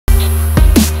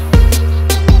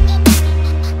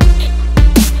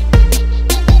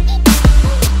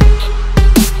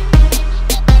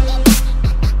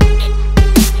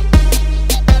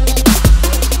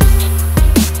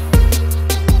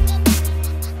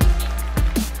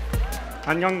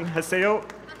Annyeonghaseyo.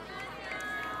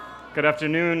 Good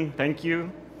afternoon. Thank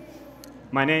you.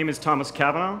 My name is Thomas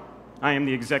Cavanagh. I am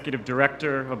the executive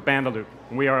director of Bandaloop.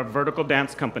 We are a vertical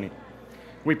dance company.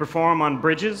 We perform on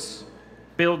bridges,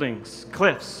 buildings,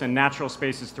 cliffs, and natural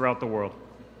spaces throughout the world.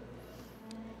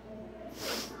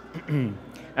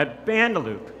 At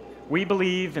Bandaloop, we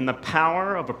believe in the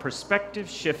power of a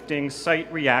perspective-shifting,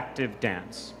 site-reactive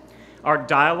dance. Our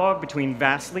dialogue between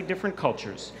vastly different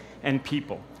cultures and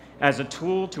people as a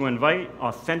tool to invite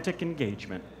authentic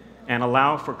engagement and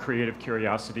allow for creative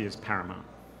curiosity is paramount.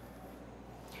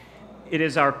 It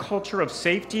is our culture of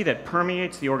safety that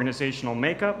permeates the organizational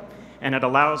makeup, and it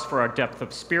allows for our depth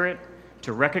of spirit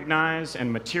to recognize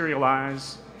and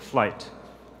materialize flight.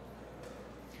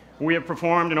 We have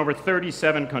performed in over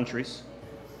 37 countries,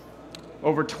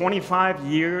 over 25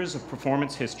 years of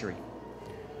performance history.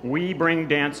 We bring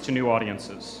dance to new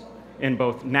audiences in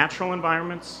both natural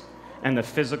environments and the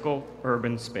physical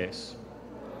urban space.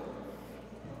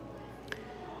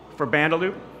 For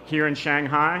Bandaloop, here in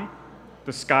Shanghai,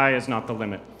 the sky is not the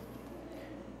limit.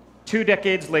 2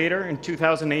 decades later, in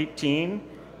 2018,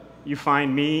 you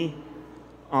find me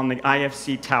on the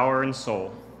IFC Tower in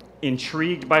Seoul,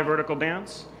 intrigued by vertical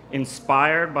dance,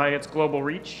 inspired by its global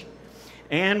reach,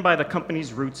 and by the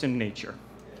company's roots in nature.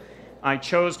 I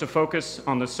chose to focus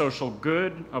on the social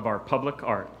good of our public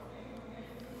art.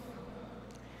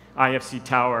 IFC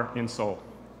Tower in Seoul.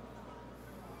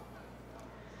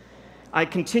 I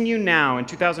continue now in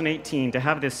 2018 to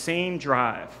have this same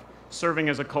drive, serving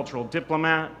as a cultural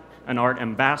diplomat, an art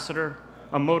ambassador,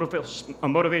 a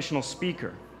motivational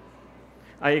speaker.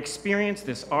 I experience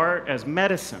this art as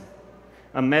medicine,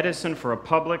 a medicine for a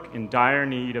public in dire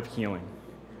need of healing.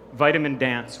 Vitamin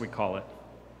dance, we call it.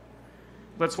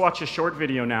 Let's watch a short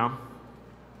video now,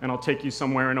 and I'll take you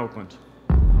somewhere in Oakland.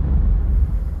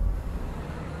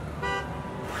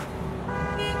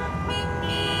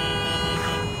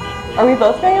 Are we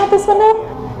both going out this window?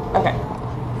 Okay.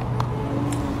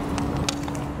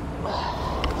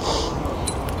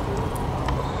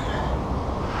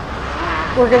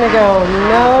 We're gonna go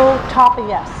no, top of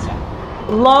yes.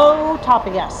 Low, top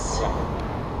of yes.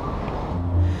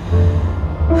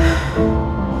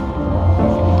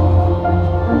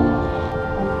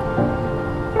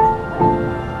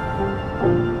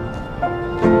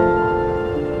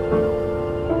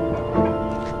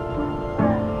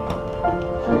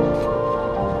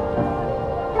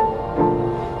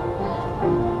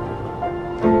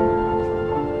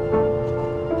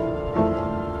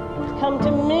 Come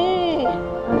to me. I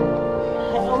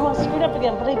almost screwed up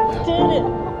again, but I did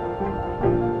it.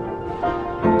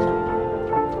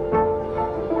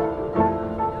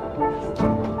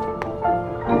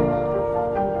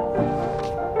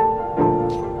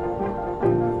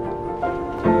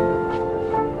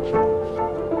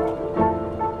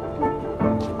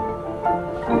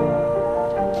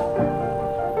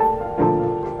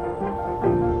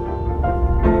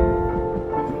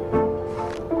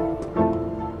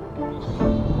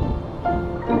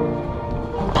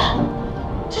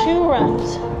 Two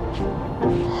runs.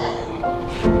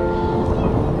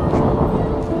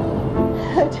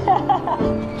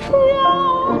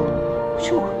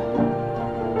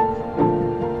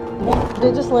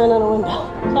 They just landed on a window.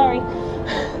 Sorry.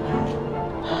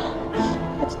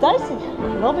 It's dicey. A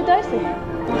little bit dicey.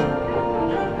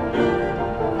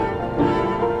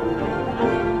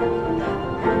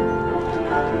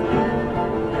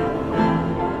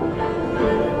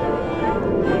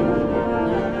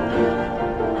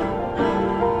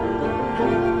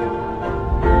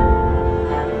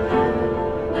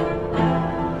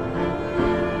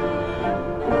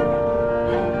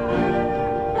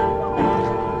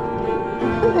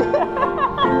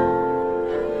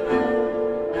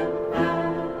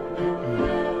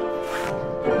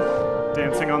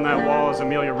 Dancing on that wall is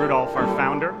Amelia Rudolph, our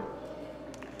founder.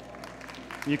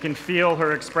 You can feel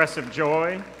her expressive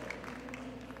joy.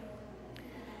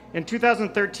 In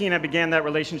 2013, I began that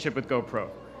relationship with GoPro.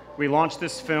 We launched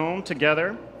this film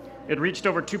together. It reached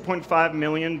over 2.5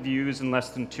 million views in less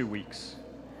than 2 weeks.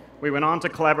 We went on to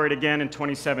collaborate again in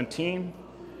 2017.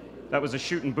 That was a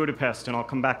shoot in Budapest, and I'll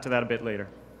come back to that a bit later.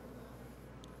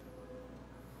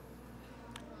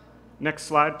 Next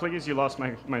slide, please. You lost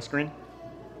my screen.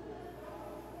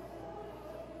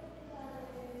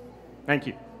 Thank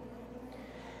you.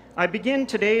 I begin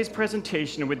today's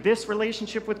presentation with this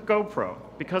relationship with GoPro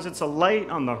because it's a light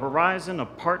on the horizon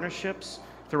of partnerships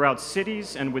throughout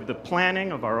cities and with the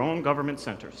planning of our own government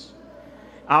centers.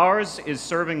 Ours is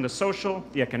serving the social,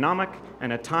 the economic,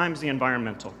 and at times the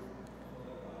environmental.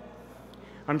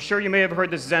 I'm sure you may have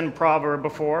heard this Zen proverb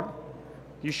before.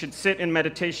 You should sit in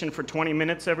meditation for 20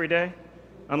 minutes every day.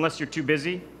 unless you're too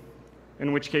busy,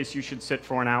 in which case you should sit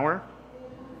for an hour.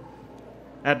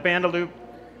 At Bandaloop,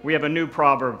 we have a new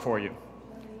proverb for you.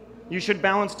 You should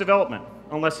balance development,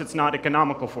 unless it's not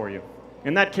economical for you.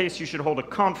 In that case, you should hold a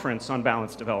conference on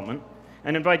balanced development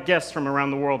and invite guests from around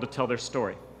the world to tell their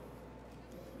story.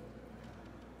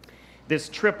 This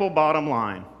triple bottom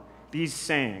line, these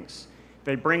sayings,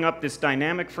 they bring up this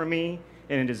dynamic for me,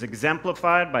 and it is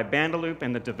exemplified by Bandaloop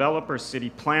and the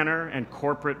developer-city planner and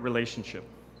corporate relationship.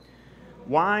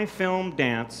 Why film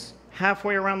dance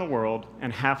halfway around the world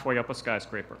and halfway up a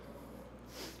skyscraper?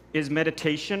 Is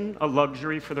meditation a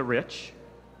luxury for the rich?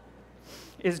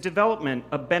 Is development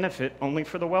a benefit only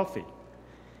for the wealthy?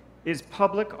 Is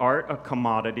public art a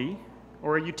commodity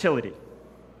or a utility?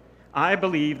 I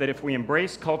believe that if we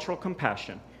embrace cultural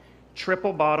compassion,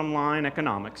 triple bottom line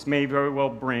economics may very well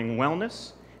bring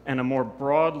wellness and a more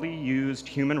broadly used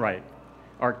human right,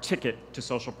 our ticket to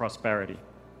social prosperity.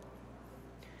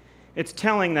 It's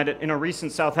telling that in a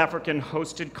recent South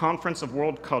African-hosted Conference of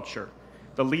World Culture,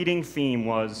 the leading theme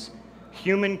was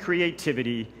human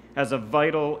creativity as a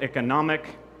vital economic,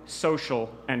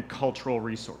 social, and cultural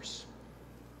resource.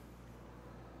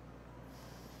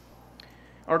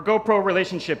 Our GoPro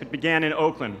relationship, it began in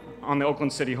Oakland, on the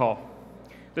Oakland City Hall.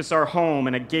 This is our home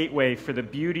and a gateway for the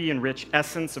beauty and rich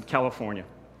essence of California.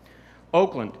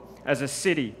 Oakland, as a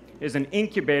city, is an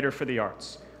incubator for the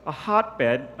arts, a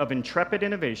hotbed of intrepid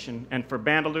innovation, and for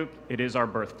Bandaloop, it is our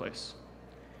birthplace.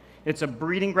 It's a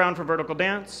breeding ground for vertical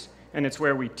dance, and it's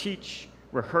where we teach,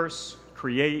 rehearse,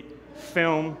 create,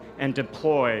 film, and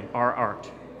deploy our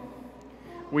art.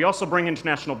 We also bring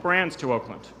international brands to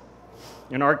Oakland.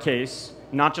 In our case,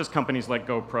 not just companies like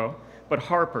GoPro, but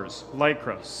Harper's,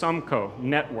 Lycra, Sumco,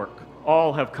 Network,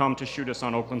 all have come to shoot us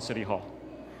on Oakland City Hall.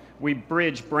 We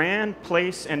bridge brand,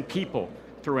 place, and people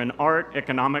through an art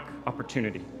economic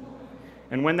opportunity.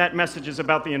 And when that message is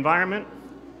about the environment,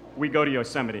 we go to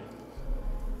Yosemite.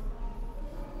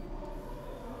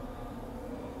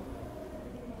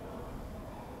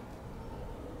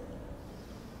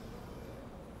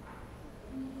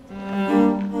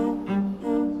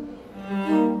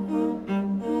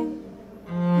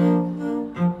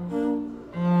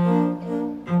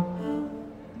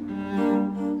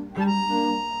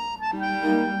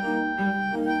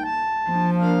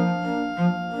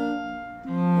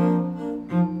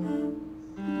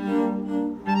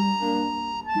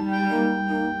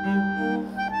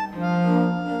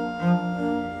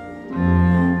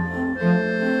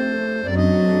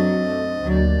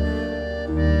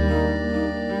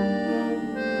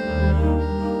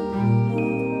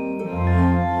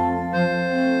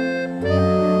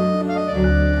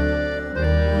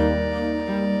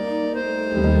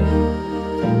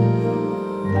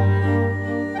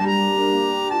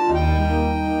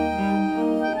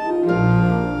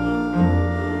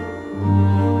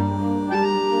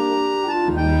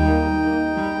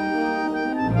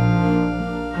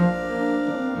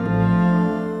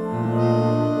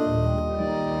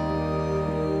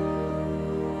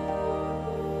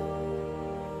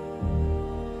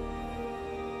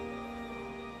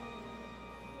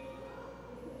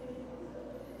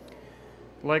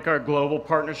 Like our global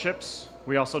partnerships,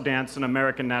 we also dance in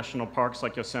American national parks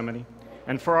like Yosemite,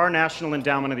 and for our National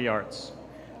Endowment of the Arts.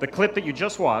 The clip that you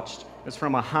just watched is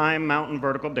from a high mountain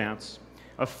vertical dance,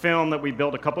 a film that we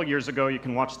built a couple years ago. You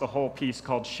can watch the whole piece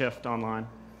called Shift online.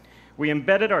 We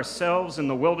embedded ourselves in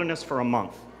the wilderness for a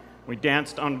month. We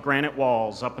danced on granite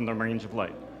walls up in the range of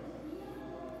light.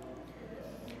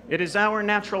 It is our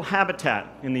natural habitat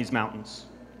in these mountains.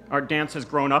 Our dance has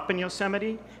grown up in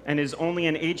Yosemite and is only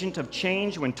an agent of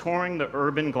change when touring the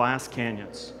urban glass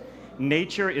canyons.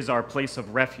 Nature is our place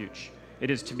of refuge. It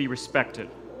is to be respected.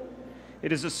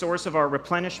 It is a source of our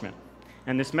replenishment.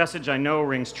 And this message, I know,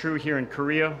 rings true here in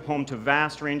Korea, home to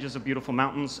vast ranges of beautiful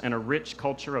mountains and a rich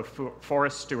culture of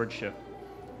forest stewardship.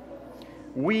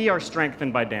 We are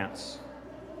strengthened by dance.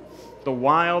 The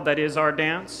wild that is our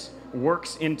dance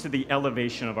works into the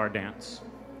elevation of our dance.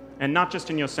 And not just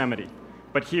in Yosemite,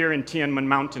 but here in Tianmen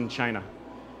Mountain, China,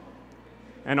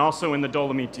 and also in the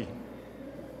Dolomiti.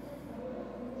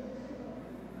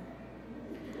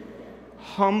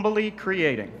 Humbly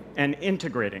creating and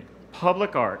integrating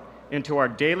public art into our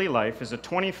daily life is a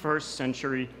 21st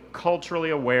century culturally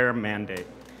aware mandate.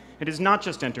 It is not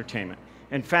just entertainment.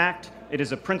 In fact, it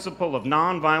is a principle of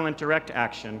nonviolent direct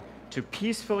action to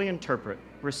peacefully interpret,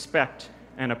 respect,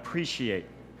 and appreciate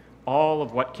all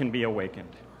of what can be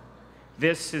awakened.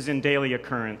 This is in daily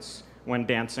occurrence when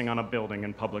dancing on a building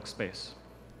in public space.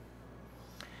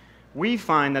 We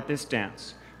find that this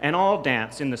dance, and all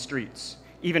dance in the streets,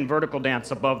 even vertical dance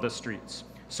above the streets,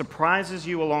 surprises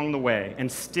you along the way, and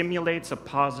stimulates a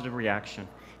positive reaction.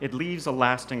 It leaves a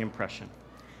lasting impression.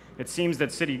 It seems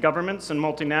that city governments and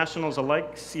multinationals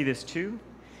alike see this too,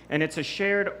 and it's a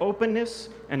shared openness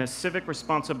and a civic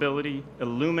responsibility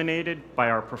illuminated by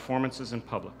our performances in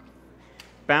public.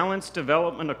 Balanced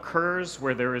development occurs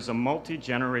where there is a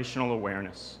multi-generational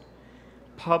awareness.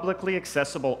 Publicly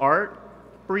accessible art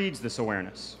breeds this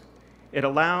awareness. It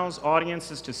allows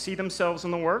audiences to see themselves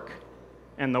in the work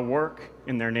and the work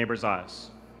in their neighbors' eyes.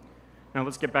 Now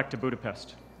let's get back to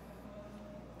Budapest.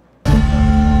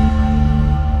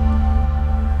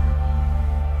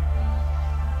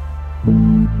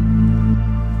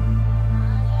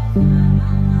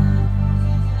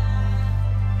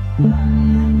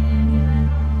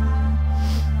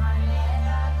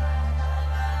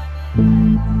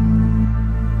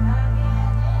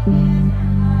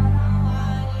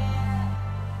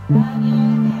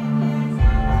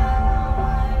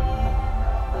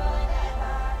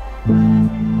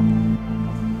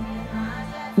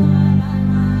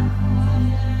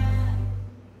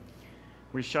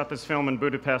 We shot this film in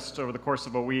Budapest over the course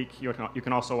of a week. You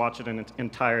can also watch it in its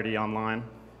entirety online.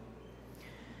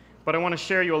 But I want to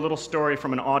share you a little story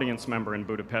from an audience member in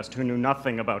Budapest who knew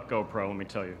nothing about GoPro, let me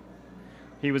tell you.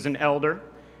 He was an elder,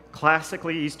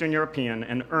 classically Eastern European,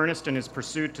 and earnest in his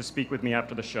pursuit to speak with me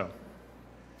after the show.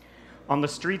 On the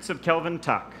streets of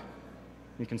Cavanagh,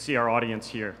 you can see our audience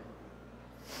here,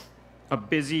 a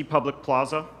busy public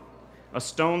plaza, a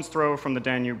stone's throw from the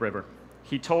Danube River,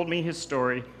 he told me his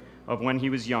story of when he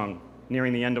was young,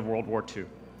 nearing the end of World War II.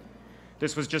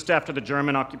 This was just after the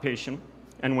German occupation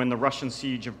and when the Russian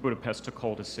siege of Budapest took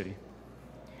hold of the city.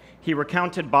 He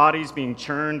recounted bodies being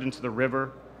churned into the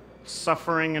river,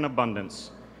 suffering in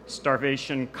abundance,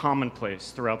 starvation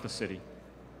commonplace throughout the city.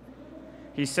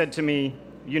 He said to me,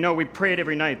 "You know, we prayed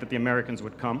every night that the Americans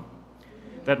would come,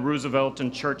 that Roosevelt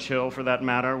and Churchill, for that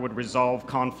matter, would resolve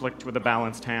conflict with a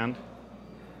balanced hand.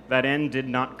 That end did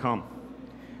not come.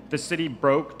 The city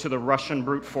broke to the Russian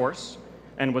brute force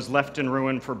and was left in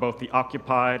ruin for both the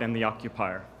occupied and the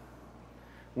occupier.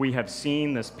 We have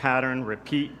seen this pattern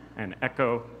repeat and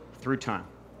echo through time."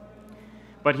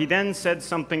 But he then said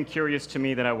something curious to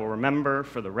me that I will remember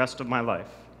for the rest of my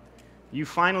life. "You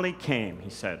finally came," he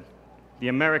said. "The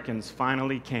Americans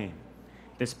finally came.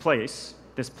 This place,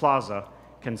 this plaza,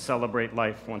 can celebrate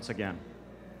life once again."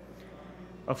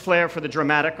 A flair for the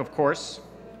dramatic, of course,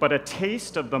 but a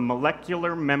taste of the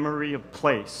molecular memory of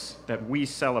place that we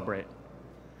celebrate.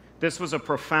 This was a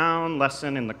profound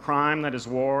lesson in the crime that is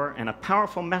war and a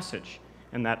powerful message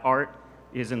in that art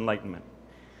is enlightenment.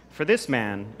 For this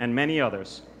man and many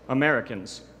others,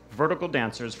 Americans, vertical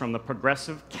dancers from the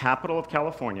progressive capital of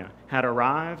California, had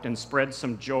arrived and spread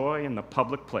some joy in the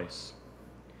public place.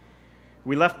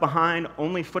 We left behind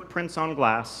only footprints on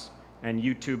glass and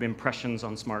YouTube impressions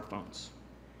on smartphones.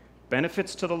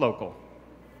 Benefits to the local,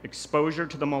 exposure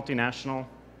to the multinational,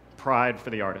 pride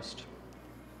for the artist.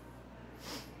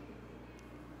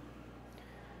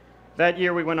 That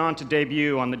year, we went on to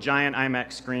debut on the giant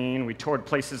IMAX screen. We toured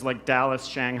places like Dallas,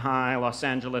 Shanghai, Los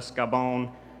Angeles,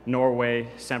 Gabon, Norway,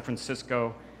 San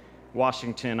Francisco,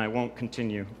 Washington. I won't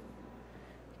continue.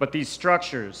 But these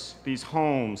structures, these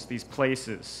homes, these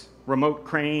places, remote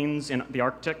cranes in the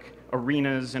Arctic,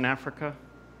 arenas in Africa,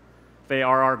 they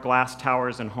are our glass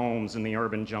towers and homes in the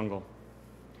urban jungle.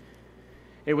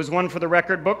 It was one for the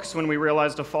record books when we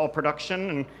realized a fall production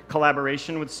in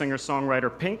collaboration with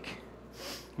singer-songwriter Pink.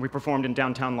 We performed in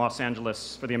downtown Los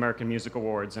Angeles for the American Music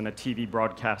Awards and a TV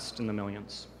broadcast in the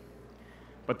millions.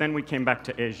 But then we came back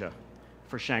to Asia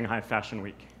for Shanghai Fashion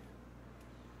Week.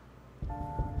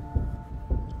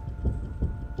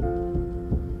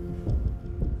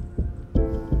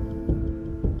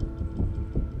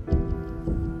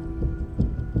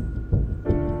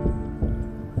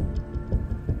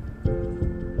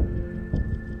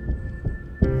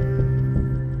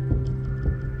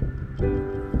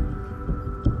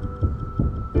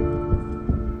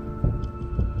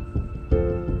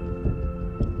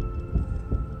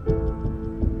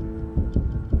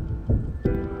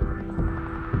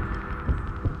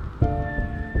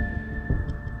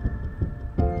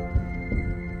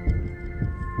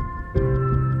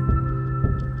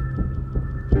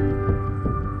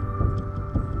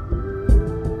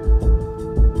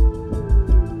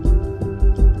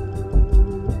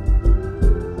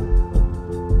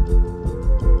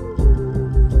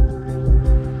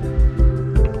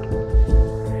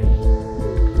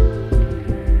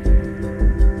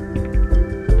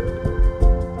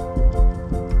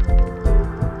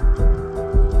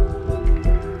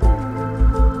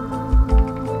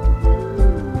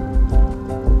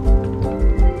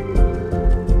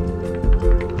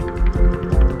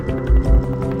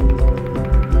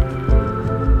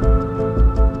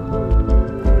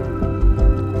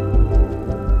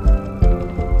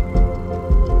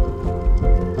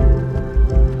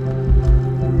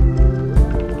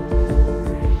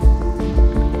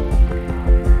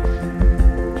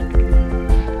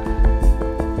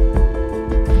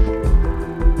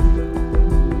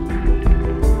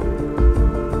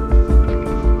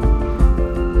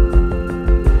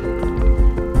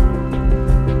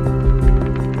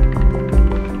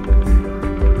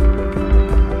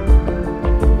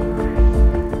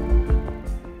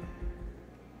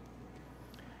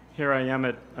 I am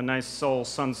at a nice Seoul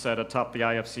sunset atop the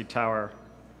IFC Tower.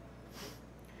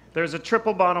 There's a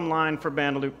triple bottom line for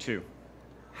Bandaloop 2,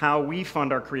 how we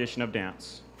fund our creation of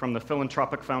dance, from the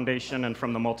philanthropic foundation and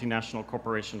from the multinational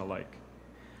corporation alike.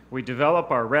 We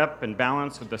develop our rep and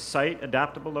balance with the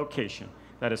site-adaptable location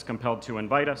that is compelled to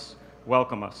invite us,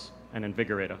 welcome us, and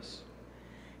invigorate us.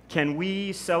 Can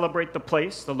we celebrate the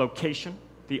place, the location,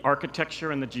 the architecture,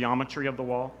 and the geometry of the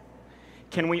wall?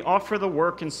 Can we offer the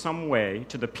work in some way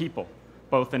to the people,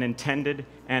 both an intended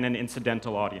and an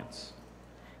incidental audience?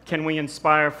 Can we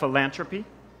inspire philanthropy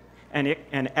and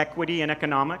equity in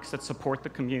economics that support the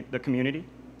community?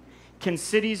 Can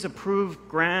cities approve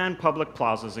grand public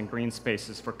plazas and green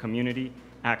spaces for community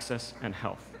access and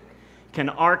health? Can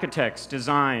architects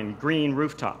design green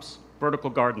rooftops, vertical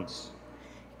gardens?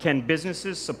 Can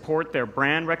businesses support their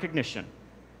brand recognition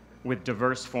with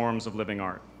diverse forms of living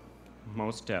art?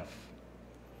 Most def.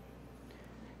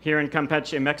 Here in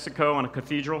Campeche, Mexico, on a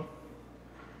cathedral.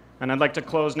 And I'd like to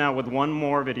close now with one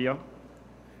more video.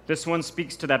 This one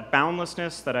speaks to that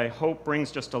boundlessness that I hope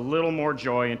brings just a little more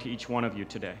joy into each one of you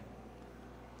today.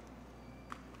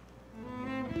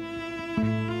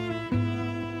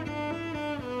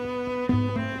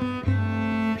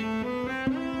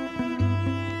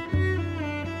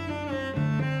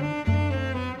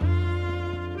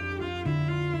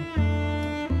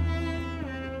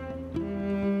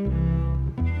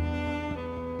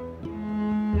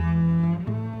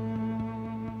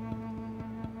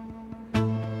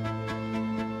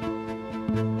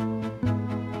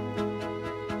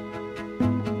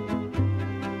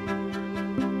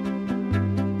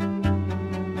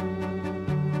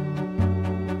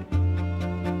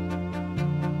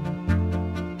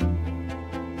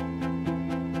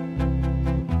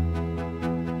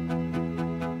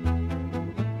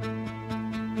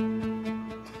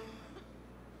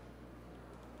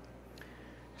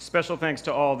 Special thanks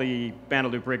to all the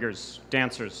Bandaloop riggers,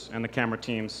 dancers, and the camera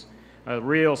teams. A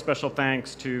real special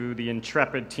thanks to the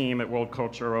intrepid team at World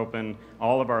Culture Open,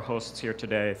 all of our hosts here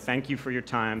today. Thank you for your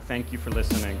time. Thank you for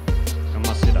listening.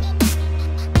 Namaste.